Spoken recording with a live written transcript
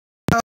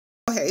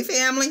Hey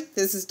family,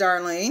 this is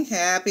Darlene.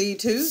 Happy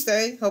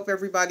Tuesday. Hope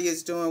everybody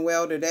is doing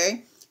well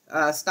today.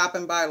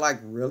 Stopping by like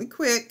really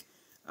quick.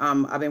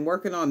 I've been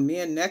working on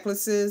men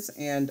necklaces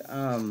and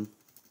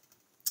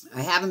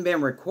I haven't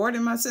been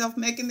recording myself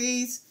making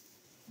these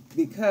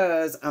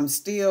because I'm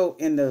still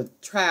in the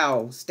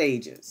trial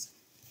stages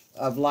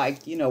of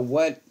like,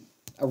 what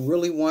I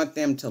really want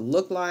them to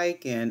look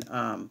like and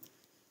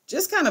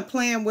just kind of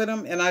playing with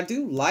them. And I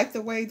do like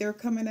the way they're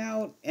coming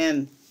out.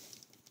 And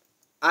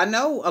I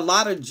know a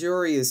lot of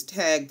jewelry is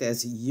tagged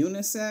as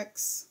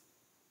unisex.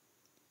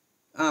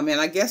 And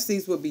I guess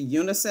these would be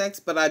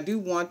unisex, but I do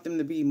want them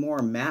to be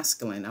more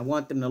masculine. I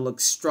want them to look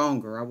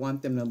stronger. I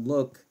want them to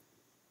look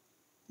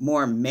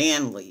more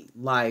manly,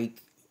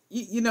 like,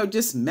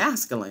 just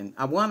masculine.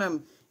 I want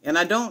them, and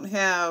I don't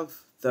have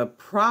the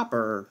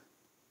proper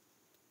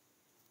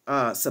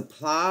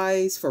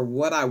supplies for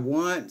what I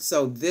want.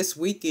 So this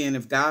weekend,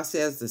 if God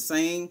says the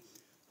same,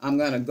 I'm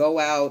going to go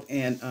out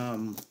and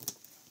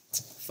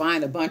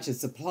find a bunch of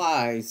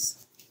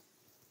supplies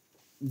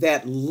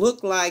that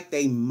look like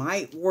they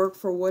might work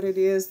for what it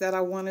is that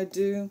I want to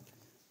do.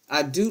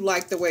 I do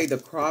like the way the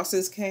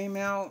crosses came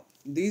out.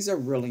 These are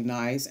really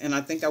nice, and I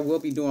think I will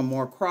be doing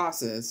more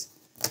crosses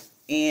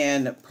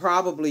and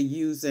probably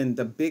using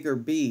the bigger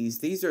beads.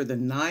 These are the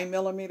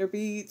 9mm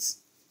beads,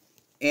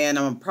 and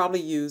I'm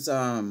probably use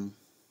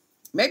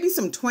maybe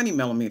some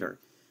 20mm.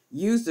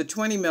 Use the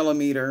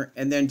 20mm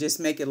and then just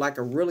make it like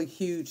a really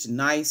huge,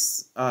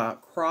 nice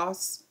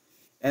cross.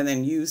 And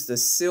then use the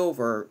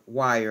silver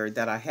wire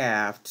that I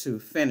have to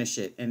finish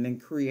it and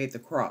then create the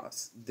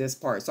cross, this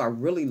part. So I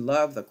really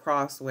love the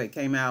cross, the way it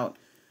came out.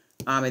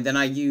 And then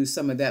I use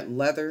some of that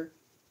leather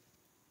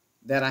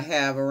that I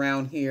have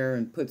around here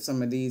and put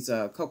some of these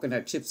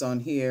coconut chips on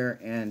here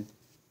and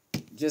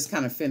just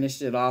kind of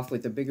finished it off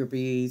with the bigger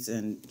beads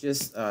and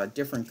just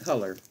different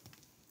color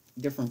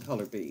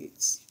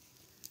beads.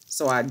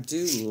 So I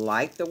do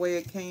like the way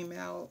it came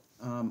out.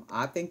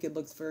 I think it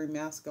looks very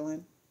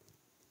masculine.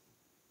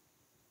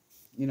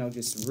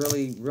 Just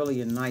really, really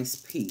a nice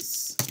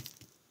piece.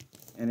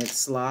 And it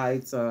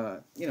slides,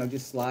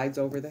 just slides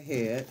over the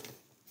head.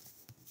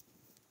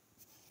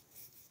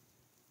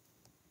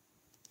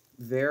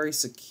 Very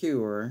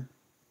secure.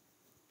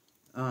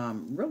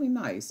 Really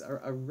nice.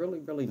 I really,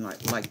 really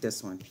like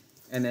this one.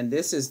 And then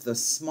this is the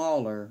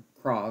smaller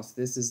cross.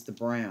 This is the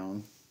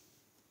brown.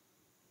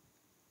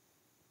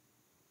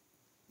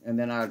 And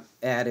then I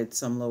added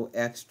some little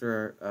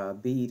extra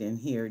bead in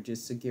here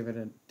just to give it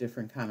a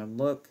different kind of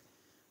look.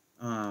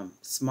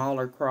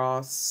 Smaller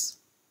cross,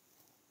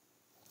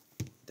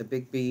 the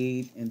big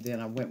bead, and then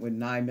I went with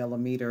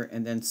 9mm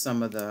and then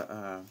some of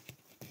the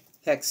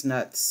hex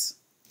nuts,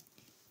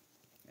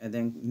 and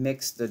then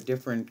mixed the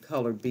different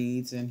colored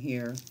beads in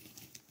here.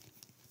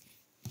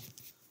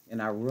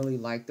 And I really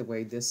like the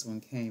way this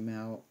one came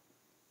out.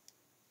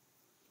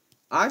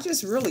 I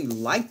just really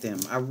like them.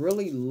 I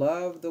really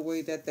love the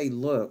way that they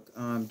look.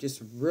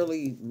 Just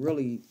really,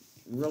 really,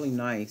 really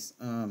nice.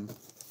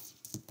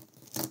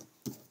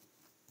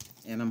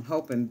 And I'm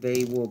hoping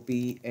they will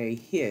be a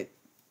hit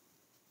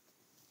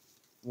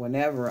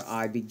whenever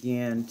I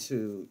begin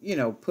to,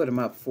 put them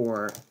up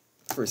for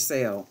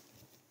sale.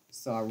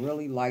 So I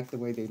really like the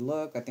way they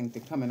look. I think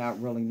they're coming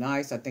out really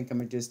nice. I think I'm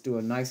going to just do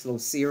a nice little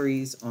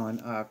series on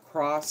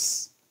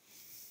cross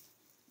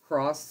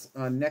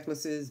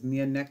necklaces,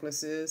 men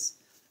necklaces.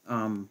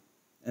 And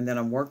then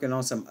I'm working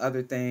on some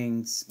other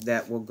things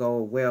that will go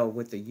well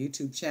with the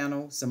YouTube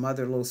channel. Some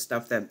other little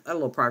stuff a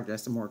little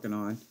projects I'm working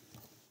on.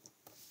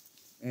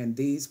 And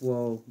these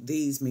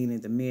meaning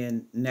the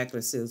men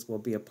necklaces will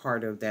be a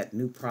part of that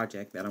new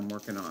project that I'm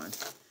working on.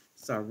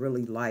 So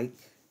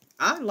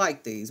I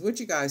like these. What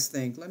you guys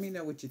think? Let me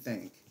know what you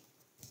think.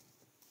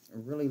 I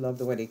really love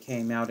the way they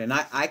came out. And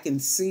I can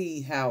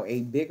see how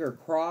a bigger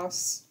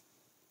cross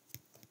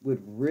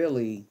would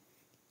really,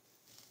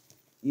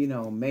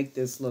 make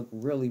this look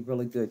really,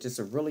 really good. Just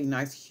a really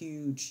nice,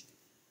 huge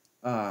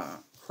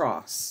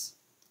cross.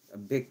 A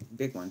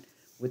big one.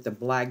 With the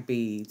black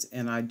beads,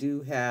 and I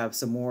do have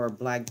some more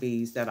black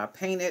beads that I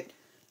painted.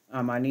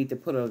 I need to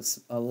put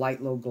a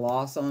light little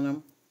gloss on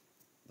them,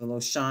 a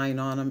little shine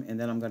on them, and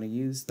then I'm going to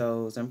use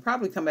those and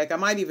probably come back. I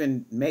might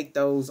even make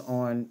those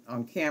on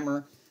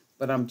camera,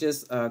 but I'm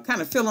just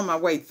kind of feeling my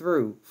way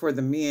through for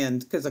the men,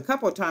 because a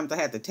couple of times I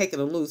had to take it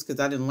loose because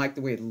I didn't like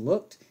the way it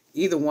looked,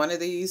 either one of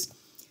these.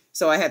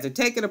 So I had to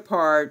take it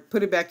apart,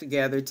 put it back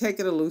together, take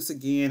it loose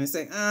again, and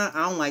say,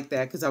 I don't like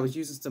that, because I was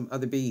using some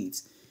other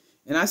beads.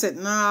 And I said,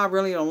 I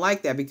really don't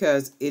like that,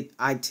 because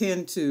I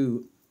tend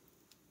to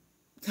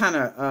kind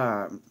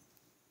of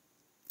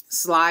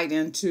slide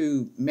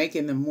into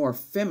making them more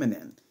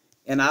feminine.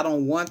 And I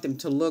don't want them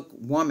to look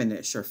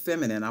womanish or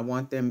feminine. I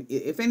want them,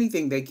 if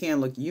anything, they can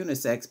look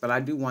unisex, but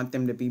I do want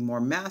them to be more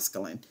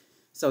masculine.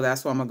 So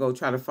that's why I'm going to go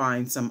try to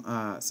find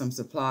some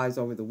supplies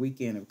over the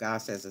weekend, if God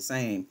says the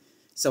same,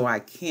 so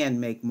I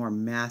can make more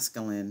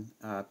masculine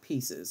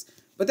pieces.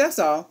 But that's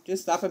all.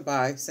 Just stopping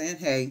by, saying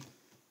hey,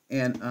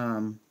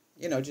 and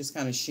just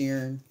kind of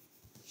sharing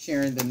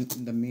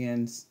the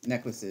men's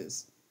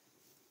necklaces.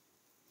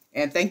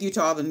 And thank you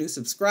to all the new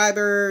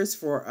subscribers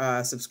for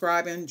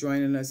subscribing,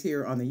 joining us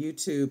here on the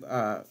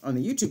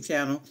YouTube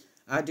channel.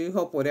 I do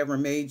hope whatever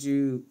made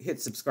you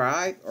hit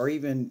subscribe or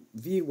even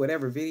view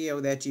whatever video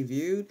that you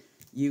viewed,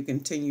 you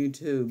continue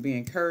to be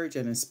encouraged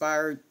and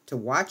inspired to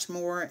watch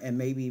more and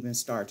maybe even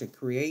start to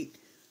create.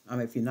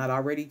 If you're not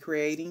already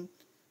creating,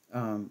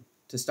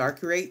 to start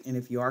create. And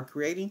if you are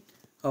creating,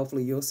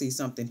 hopefully you'll see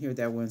something here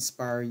that will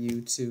inspire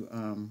you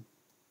to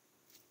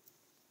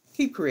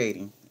keep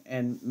creating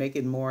and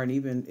making more, and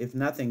even if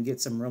nothing, get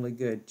some really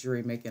good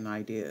jewelry making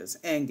ideas.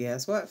 And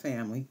guess what,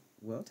 family?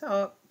 We'll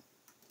talk.